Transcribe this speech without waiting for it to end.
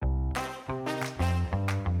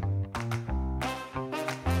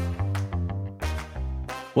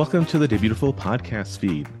Welcome to the Day Beautiful podcast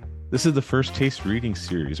feed. This is the first taste reading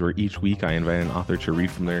series where each week I invite an author to read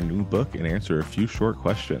from their new book and answer a few short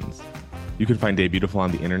questions. You can find Day Beautiful on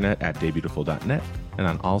the internet at daybeautiful.net and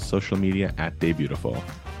on all social media at Day Beautiful.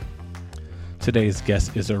 Today's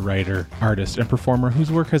guest is a writer, artist, and performer whose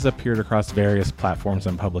work has appeared across various platforms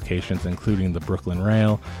and publications, including the Brooklyn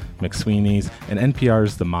Rail, McSweeney's, and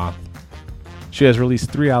NPR's The Moth. She has released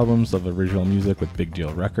 3 albums of original music with Big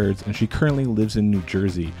Deal Records, and she currently lives in New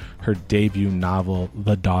Jersey. Her debut novel,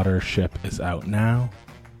 The Daughtership, is out now.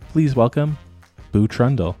 Please welcome Boo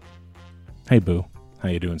Trundle. Hey, Boo. How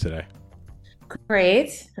you doing today?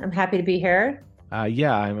 Great. I'm happy to be here.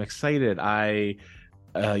 Yeah, I'm excited.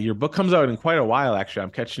 Your book comes out in quite a while, actually.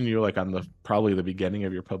 I'm catching you like on probably the beginning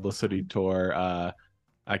of your publicity tour.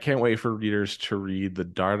 I can't wait for readers to read The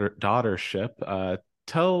Daughtership.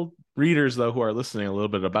 Tell readers, though, who are listening a little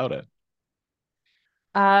bit about it.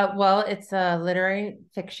 Well, it's a literary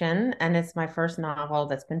fiction, and it's my first novel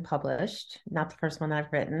that's been published, not the first one that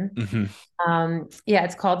I've written. Yeah,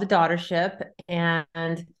 it's called The Daughtership,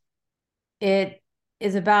 and it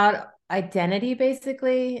is about identity,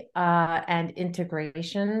 basically, and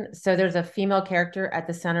integration. So there's a female character at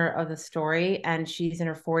the center of the story, and she's in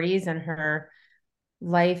her 40s, and her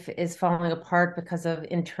life is falling apart because of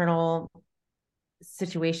internal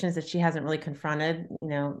situations that she hasn't really confronted,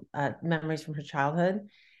 memories from her childhood.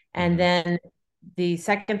 And then the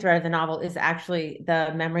second thread of the novel is actually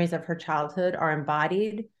the memories of her childhood are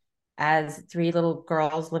embodied as 3 little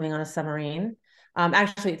girls living on a submarine.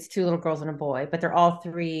 Actually, it's 2 little girls and a boy, but they're all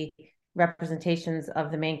 3 representations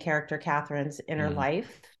of the main character, Catherine's inner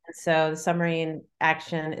life. And so the submarine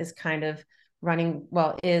action is kind of running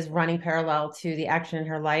parallel to the action in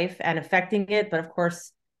her life and affecting it. But of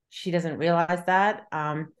course, she doesn't realize that.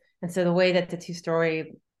 And so the way that the 2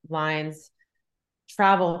 story lines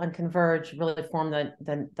travel and converge really form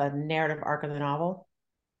the narrative arc of the novel.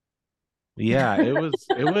 Yeah, it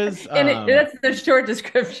was And that's the short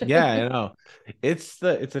description. Yeah, I know. It's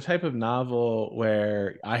a type of novel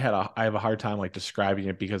where I have a hard time like describing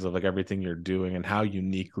it because of like everything you're doing and how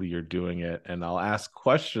uniquely you're doing it. And I'll ask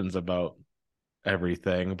questions about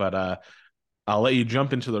everything, but I'll let you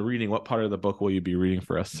jump into the reading. What part of the book will you be reading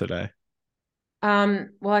for us today? Well,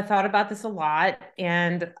 I thought about this a lot,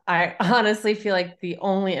 and I honestly feel like the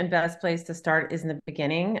only and best place to start is in the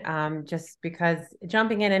beginning, just because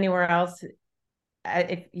jumping in anywhere else,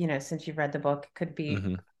 since you've read the book, could be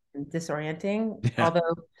disorienting. Yeah.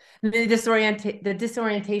 Although the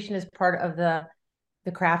disorientation is part of the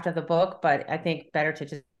craft of the book, but I think better to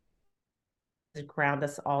just ground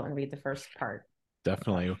us all and read the first part.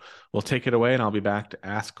 Definitely. We'll take it away and I'll be back to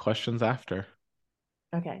ask questions after.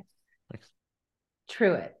 Okay. Thanks.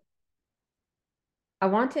 Truett. I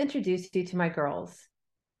want to introduce you to my girls.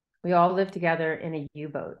 We all live together in a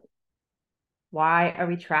U-boat. Why are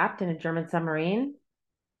we trapped in a German submarine?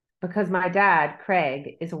 Because my dad,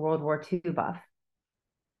 Craig, is a World War II buff.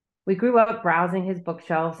 We grew up browsing his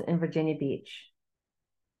bookshelves in Virginia Beach.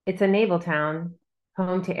 It's a naval town,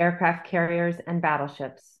 home to aircraft carriers and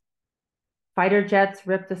battleships. Fighter jets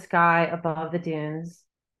rip the sky above the dunes.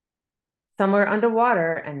 Somewhere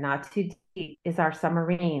underwater and not too deep is our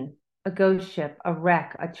submarine, a ghost ship, a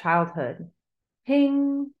wreck, a childhood.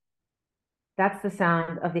 Ping! That's the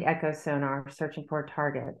sound of the echo sonar searching for a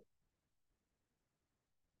target.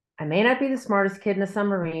 I may not be the smartest kid in a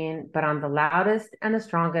submarine, but I'm the loudest and the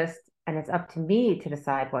strongest, and it's up to me to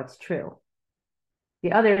decide what's true.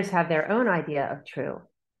 The others have their own idea of true.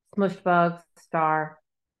 Smushbug, Star,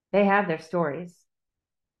 they have their stories.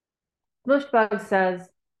 Smushbug says,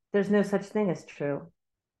 there's no such thing as true.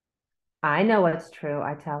 I know what's true,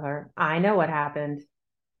 I tell her. I know what happened.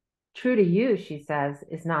 True to you, she says,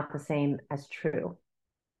 is not the same as true.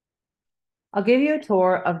 I'll give you a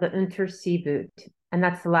tour of the Unterseeboot, and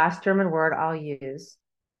that's the last German word I'll use.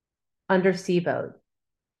 Undersea boat.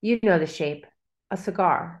 You know the shape, a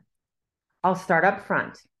cigar. I'll start up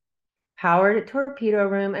front. Powered torpedo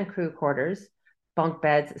room and crew quarters, bunk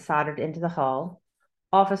beds soldered into the hull,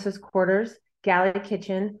 officers' quarters, galley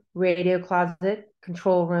kitchen, radio closet,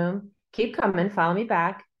 control room. Keep coming, follow me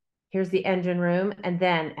back. Here's the engine room, and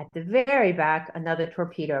then at the very back, another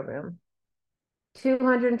torpedo room.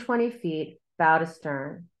 220 feet, bow to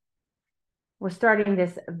stern. We're starting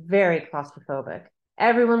this very claustrophobic.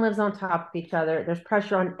 Everyone lives on top of each other. There's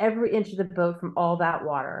pressure on every inch of the boat from all that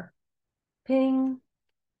water. Ping.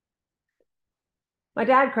 My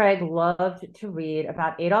dad, Craig, loved to read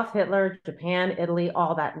about Adolf Hitler, Japan, Italy,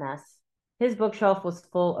 all that mess. His bookshelf was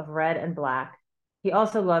full of red and black. He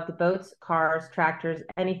also loved boats, cars, tractors,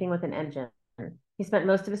 anything with an engine. He spent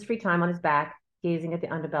most of his free time on his back, gazing at the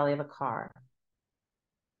underbelly of a car.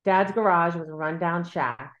 Dad's garage was a rundown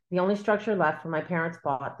shack, the only structure left when my parents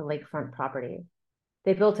bought the lakefront property.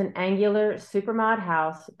 They built an angular, super mod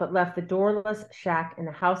house, but left the doorless shack in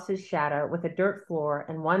the house's shadow with a dirt floor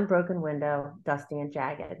and one broken window, dusty and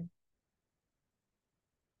jagged.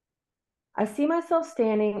 I see myself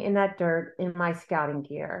standing in that dirt in my scouting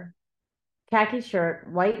gear, khaki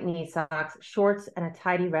shirt, white knee socks, shorts, and a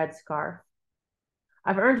tidy red scarf.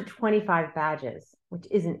 I've earned 25 badges, which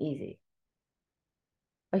isn't easy.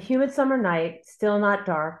 A humid summer night, still not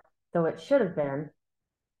dark, though it should have been.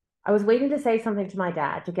 I was waiting to say something to my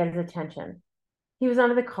dad to get his attention. He was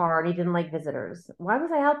under the car and he didn't like visitors. Why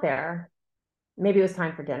was I out there? Maybe it was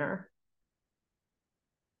time for dinner.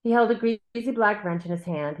 He held a greasy black wrench in his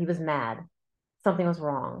hand. He was mad. Something was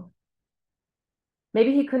wrong.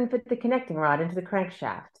 Maybe he couldn't fit the connecting rod into the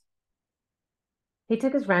crankshaft. He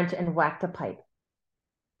took his wrench and whacked a pipe.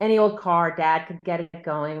 Any old car, Dad could get it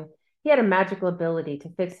going. He had a magical ability to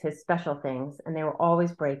fix his special things, and they were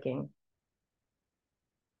always breaking.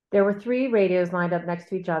 There were 3 radios lined up next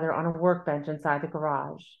to each other on a workbench inside the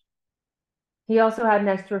garage. He also had an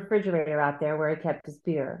extra refrigerator out there where he kept his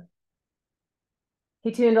beer.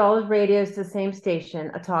 He tuned all his radios to the same station,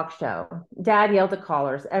 a talk show. Dad yelled at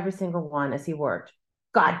callers, every single one, as he worked.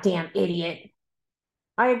 Goddamn idiot!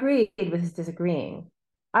 I agreed with his disagreeing.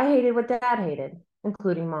 I hated what Dad hated,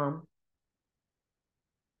 including Mom.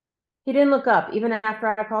 He didn't look up, even after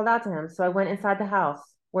I called out to him, so I went inside the house,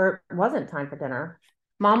 where it wasn't time for dinner.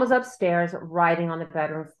 Mom was upstairs, writing on the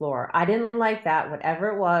bedroom floor. I didn't like that, whatever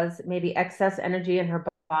it was, maybe excess energy in her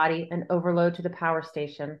body, an overload to the power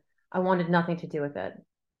station. I wanted nothing to do with it.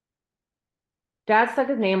 Dad stuck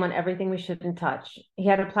his name on everything we shouldn't touch. He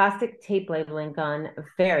had a plastic tape labeling gun,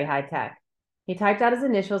 very high tech. He typed out his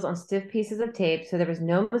initials on stiff pieces of tape so there was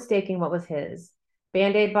no mistaking what was his.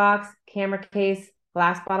 Band-Aid box, camera case,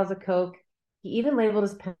 glass bottles of Coke. He even labeled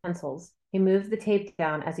his pencils. He moved the tape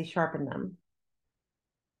down as he sharpened them.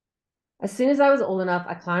 As soon as I was old enough,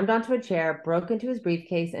 I climbed onto a chair, broke into his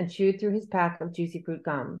briefcase, and chewed through his pack of juicy fruit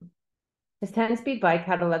gum. His 10-speed bike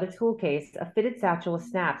had a leather tool case, a fitted satchel with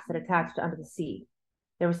snaps that attached under the seat.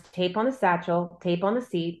 There was tape on the satchel, tape on the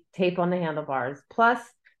seat, tape on the handlebars. Plus,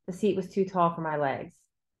 the seat was too tall for my legs.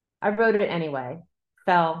 I rode it anyway.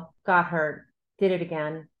 Fell, got hurt, did it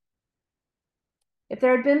again. If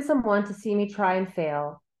there had been someone to see me try and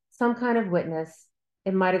fail, some kind of witness,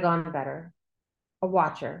 it might have gone better. A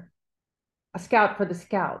watcher. A scout for the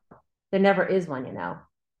scout. There never is one, you know.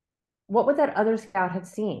 What would that other scout have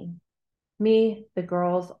seen? Me, the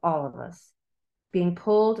girls, all of us, being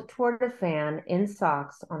pulled toward a fan in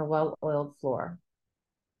socks on a well-oiled floor.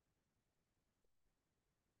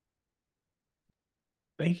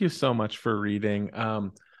 Thank you so much for reading.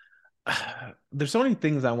 There's so many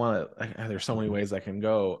things I want to, there's so many ways I can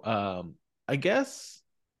go. I guess,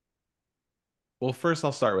 well, first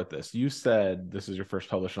I'll start with this. You said this is your first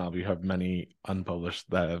published novel. You have many unpublished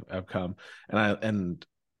that have come. And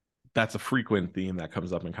that's a frequent theme that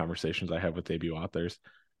comes up in conversations I have with debut authors.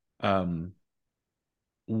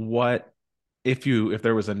 What if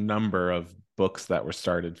there was a number of books that were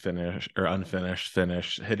started, finished, or unfinished,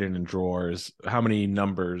 finished, hidden in drawers, how many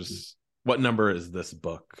numbers, what number is this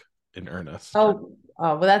book in earnest? Well,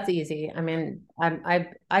 that's easy. I mean,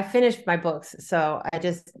 I finished my books, so I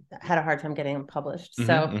just had a hard time getting them published.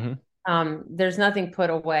 There's nothing put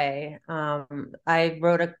away. I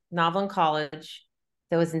wrote a novel in college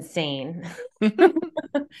that was insane. It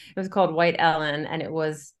was called White Ellen, and it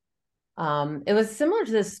was similar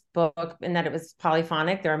to this book in that it was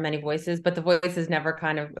polyphonic. There are many voices, but the voices never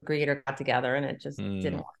kind of agreed or got together, and it just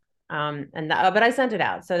didn't work. But I sent it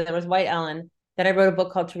out. So there was White Ellen. Then I wrote a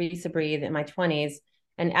book called Teresa Breathe in my 20s,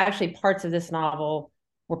 and actually parts of this novel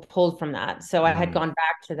were pulled from that. So I had gone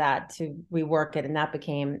back to that to rework it, and that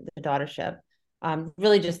became The Daughtership.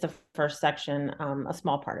 Really just the first section, a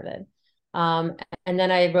small part of it. And then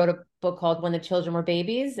I wrote a book called When the Children Were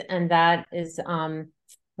Babies, and that is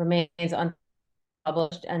remains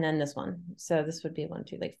unpublished. And then this one. So this would be 1,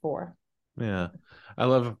 2, like 4. Yeah. I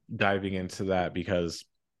love diving into that because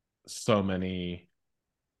so many,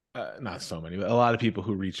 not so many, but a lot of people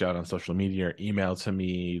who reach out on social media or email to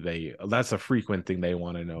me, that's a frequent thing they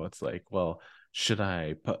want to know. It's like, well, should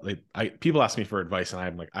I put, people ask me for advice, and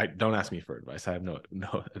I'm like, I don't ask me for advice. I have no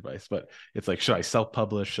advice, but it's like, should I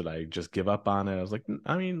self-publish? Should I just give up on it? I was like,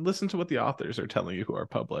 I mean, listen to what the authors are telling you who are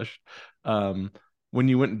published. When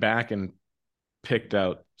you went back and picked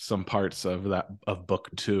out some parts of book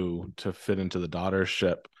 2 to fit into The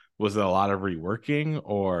Daughtership, was it a lot of reworking,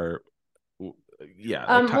 or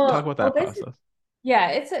talk about that process?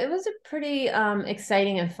 Yeah, it was a pretty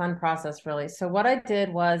exciting and fun process, really. So what I did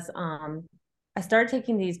was I started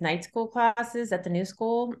taking these night school classes at the new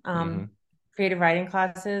school, Mm-hmm. creative writing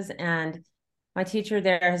classes. And my teacher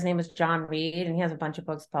there, his name was John Reed, and he has a bunch of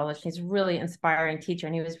books published. He's a really inspiring teacher,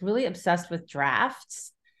 and he was really obsessed with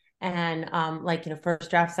drafts and like, first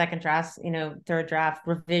draft, second draft, third draft,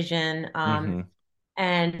 revision. Mm-hmm.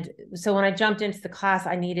 And so when I jumped into the class,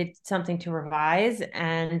 I needed something to revise.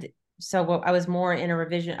 And so I was more in a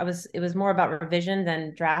revision. It was more about revision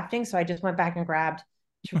than drafting. So I just went back and grabbed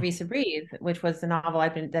Teresa Breathe, which was the novel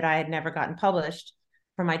that I had never gotten published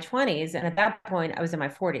for my 20s. And at that point I was in my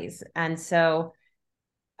 40s. And so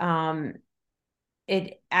um,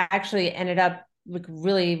 it actually ended up like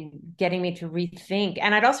really getting me to rethink.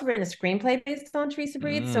 And I'd also written a screenplay based on Teresa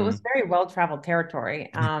Breathe. So it was Mm. very well-traveled territory.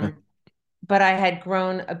 But I had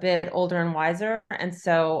grown a bit older and wiser. And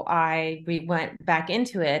so we went back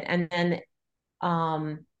into it. And then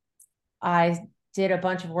I did a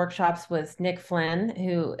bunch of workshops with Nick Flynn,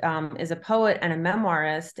 who is a poet and a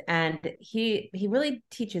memoirist. And he really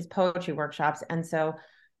teaches poetry workshops. And so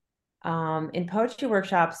in poetry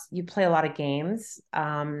workshops, you play a lot of games.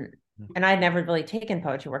 And I'd never really taken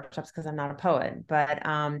poetry workshops because I'm not a poet. But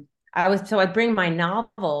I bring my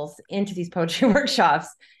novels into these poetry workshops.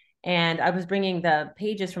 And I was bringing the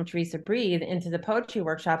pages from Teresa Breathe into the poetry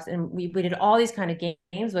workshops, and we did all these kind of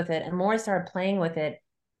games with it. And the more I started playing with it,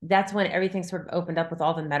 that's when everything sort of opened up with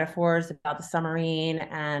all the metaphors about the submarine.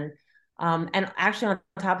 And actually on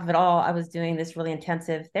top of it all, I was doing this really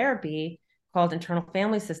intensive therapy called internal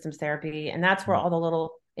family systems therapy. And that's where all the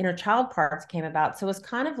little inner child parts came about. So it was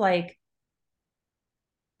kind of like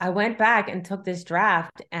I went back and took this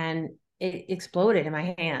draft, and it exploded in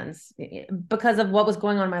my hands because of what was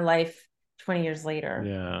going on in my life 20 years later.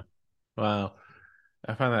 Yeah. Wow.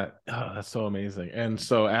 I find that, that's so amazing. And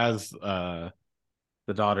so as the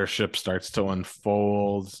daughtership starts to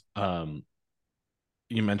unfold,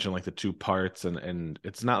 you mentioned like the two parts, and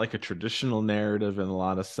it's not like a traditional narrative in a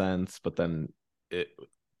lot of sense, but then it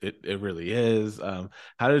it really is.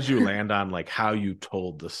 How did you land on like how you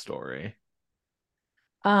told the story?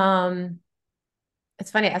 Um, it's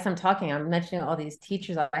funny, as I'm talking, I'm mentioning all these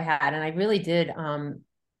teachers I had, and I really did.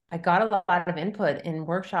 I got a lot of input in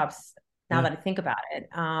workshops now Yeah. that I think about it.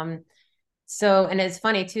 And it's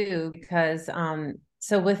funny too, because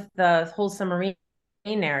so with the whole submarine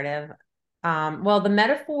narrative, well, the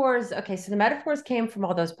metaphors, okay, so the metaphors came from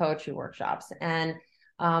all those poetry workshops. And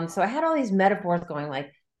so I had all these metaphors going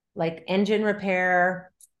like engine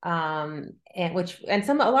repair, and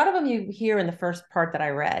a lot of them you hear in the first part that I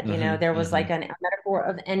read. Mm-hmm. There was Mm-hmm. like a metaphor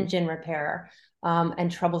of engine repair,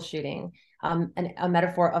 and troubleshooting, and a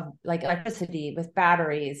metaphor of like electricity with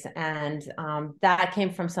batteries. And that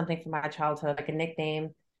came from something from my childhood, like a nickname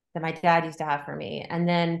that my dad used to have for me. And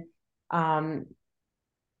then, um,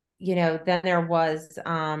 then there was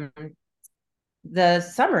the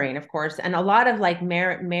submarine, of course, and a lot of like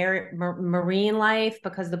marine life,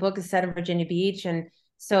 because the book is set in Virginia Beach. And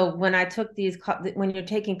so when you're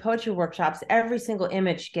taking poetry workshops, every single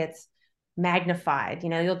image gets magnified.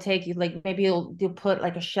 You'll take you like maybe you'll put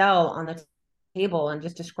like a shell on the table and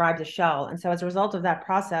just describe the shell. And so as a result of that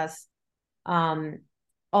process, um,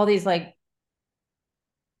 all these like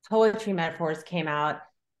poetry metaphors came out.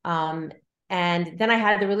 Um, and then I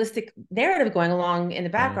had the realistic narrative going along in the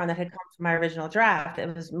Yeah. background that had come from my original draft.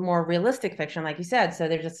 It was more realistic fiction, like you said. So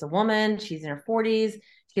there's just a woman, she's in her 40s,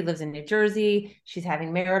 she lives in New Jersey, she's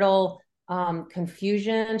having marital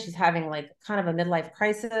confusion, she's having like kind of a midlife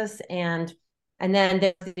crisis. And then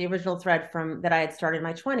there's the original thread from that I had started in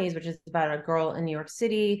my 20s, which is about a girl in New York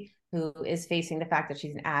City who is facing the fact that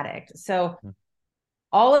she's an addict. So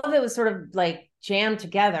all of it was sort of like jammed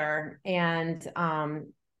together. And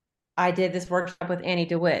I did this workshop with Annie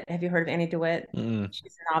DeWitt. Have you heard of Annie DeWitt? Mm-hmm.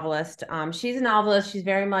 She's a novelist. She's a novelist. She's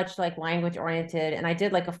very much like language oriented. And I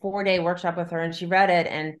did like a 4-day workshop with her, and she read it,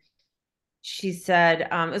 and she said,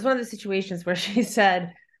 it was one of the situations where she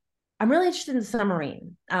said, I'm really interested in the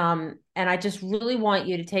submarine. And I just really want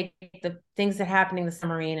you to take the things that happen in the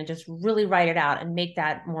submarine and just really write it out and make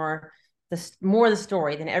that more the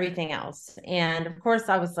story than everything else. And of course,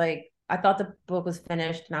 I was like, I thought the book was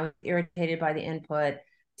finished, and I was irritated by the input.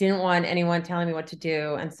 Didn't want anyone telling me what to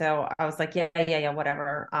do. And so I was like, yeah,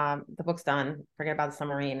 whatever. The book's done. Forget about the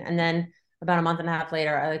submarine. And then about a month and a half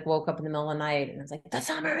later, I like woke up in the middle of the night and I was like, the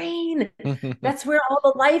submarine. That's where all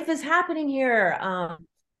the life is happening here.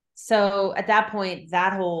 So at that point,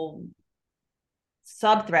 that whole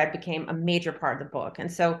sub thread became a major part of the book.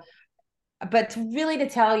 And so but to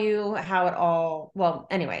tell you how it all, well,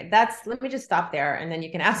 anyway, let me just stop there and then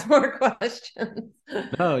you can ask more questions.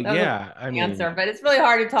 No, That was a yeah. I long mean, answer, but it's really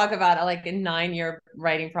hard to talk about like a 9-year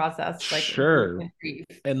writing process, like sure. in brief.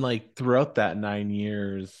 And like throughout that 9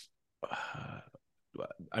 years, uh,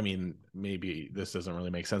 I mean, maybe this doesn't really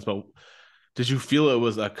make sense, but did you feel it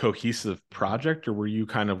was a cohesive project, or were you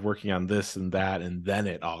kind of working on this and that and then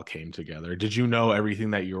it all came together? Did you know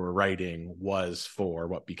everything that you were writing was for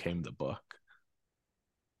what became the book?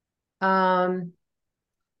 Um,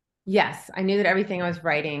 yes, I knew that everything I was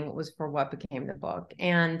writing was for what became the book.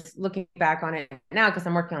 And looking back on it now, because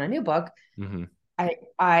I'm working on a new book, Mm-hmm.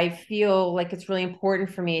 I feel like it's really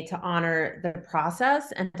important for me to honor the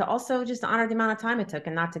process and to also just honor the amount of time it took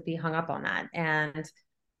and not to be hung up on that. And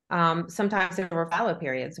sometimes there were fallow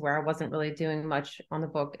periods where I wasn't really doing much on the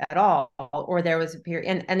book at all, or there was a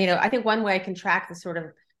period, and I think one way I can track the sort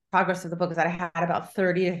of progress of the book is that I had about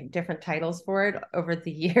 30 different titles for it over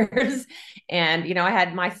the years. And I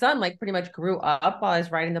had my son like pretty much grew up while I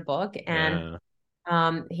was writing the book, and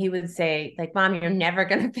Yeah. he would say like, Mom, you're never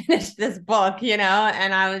going to finish this book, and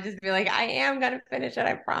I would just be like, I am going to finish it,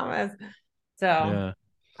 I promise. So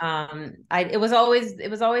Yeah. it was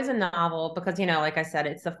always a novel because like I said,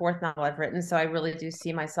 it's the fourth novel I've written, so I really do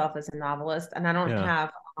see myself as a novelist, and I don't Yeah.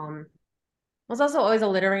 have it was also always a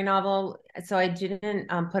literary novel, so I didn't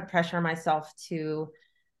put pressure on myself to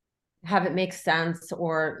have it make sense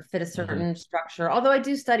or fit a Mm-hmm. certain structure. Although I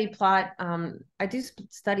do study plot, I do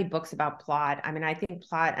study books about plot. I mean, I think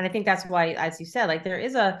plot, and I think that's why, as you said, like there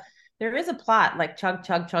is a plot like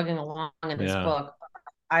chugging along in this Yeah. book.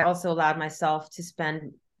 I also allowed myself to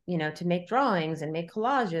spend, to make drawings and make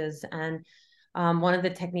collages. And one of the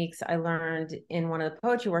techniques I learned in one of the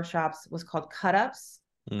poetry workshops was called cut-ups.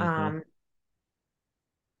 Mm-hmm. Um,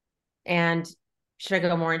 and should I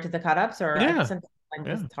go more into the cut-ups, or I Yeah. sometimes I'm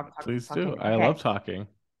Yeah. just Please do. talking? I Okay. love talking.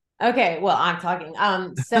 Okay, well, I'm talking.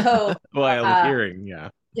 So Well, I love uh hearing. Yeah.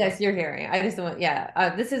 yes, you're hearing. I just want,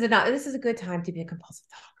 yeah. This is a good time to be a compulsive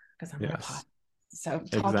talker because I'm on a pod. Yes. So talking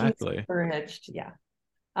is Exactly. encouraged. Yeah.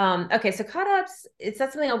 Okay, so cut-ups, that's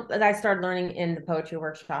something that I started learning in the poetry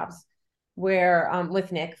workshops where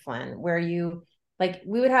with Nick Flynn, where you like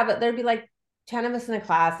we would have there'd be like 10 of us in the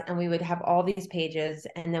class and we would have all these pages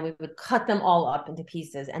and then we would cut them all up into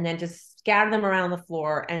pieces and then just scatter them around the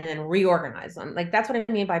floor and then reorganize them. Like that's what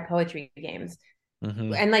I mean by poetry games.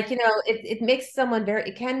 Mm-hmm. And like, it makes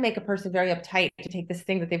it can make a person very uptight to take this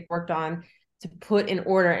thing that they've worked on to put in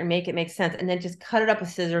order and make it make sense and then just cut it up with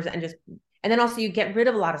scissors and then also you get rid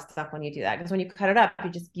of a lot of stuff when you do that, because when you cut it up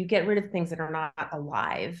you get rid of things that are not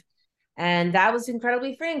alive, and that was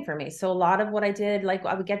incredibly freeing for me. So a lot of what I did, like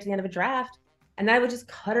I would get to the end of a draft and then I would just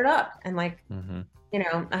cut it up and like, Mm-hmm.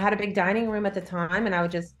 I had a big dining room at the time and I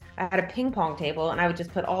had a ping pong table and I would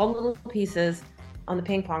just put all the little pieces on the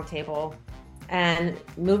ping pong table and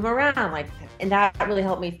move them around, like, and that really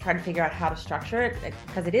helped me try to figure out how to structure it,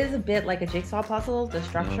 because it is a bit like a jigsaw puzzle, the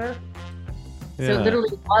structure. So it Yeah.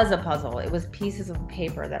 literally was a puzzle. It was pieces of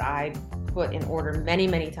paper that I put in order many,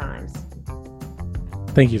 many times.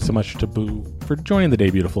 Thank you so much to Boo for joining the Day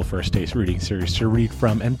Beautiful First Taste reading series to read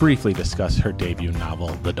from and briefly discuss her debut novel,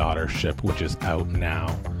 The Daughtership, which is out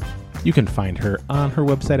now. You can find her on her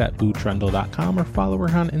website at bootrundle.com or follow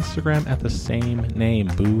her on Instagram at the same name,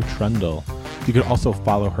 Boo Trundle. You can also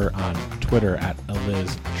follow her on Twitter at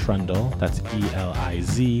Eliz Trundle, that's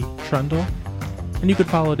Eliz Trundle. And you could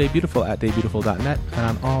follow Day Beautiful at daybeautiful.net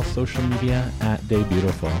and on all social media at Day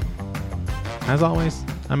Beautiful. As always,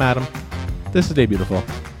 I'm Adam. This is Day Beautiful,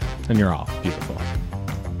 and you're all beautiful.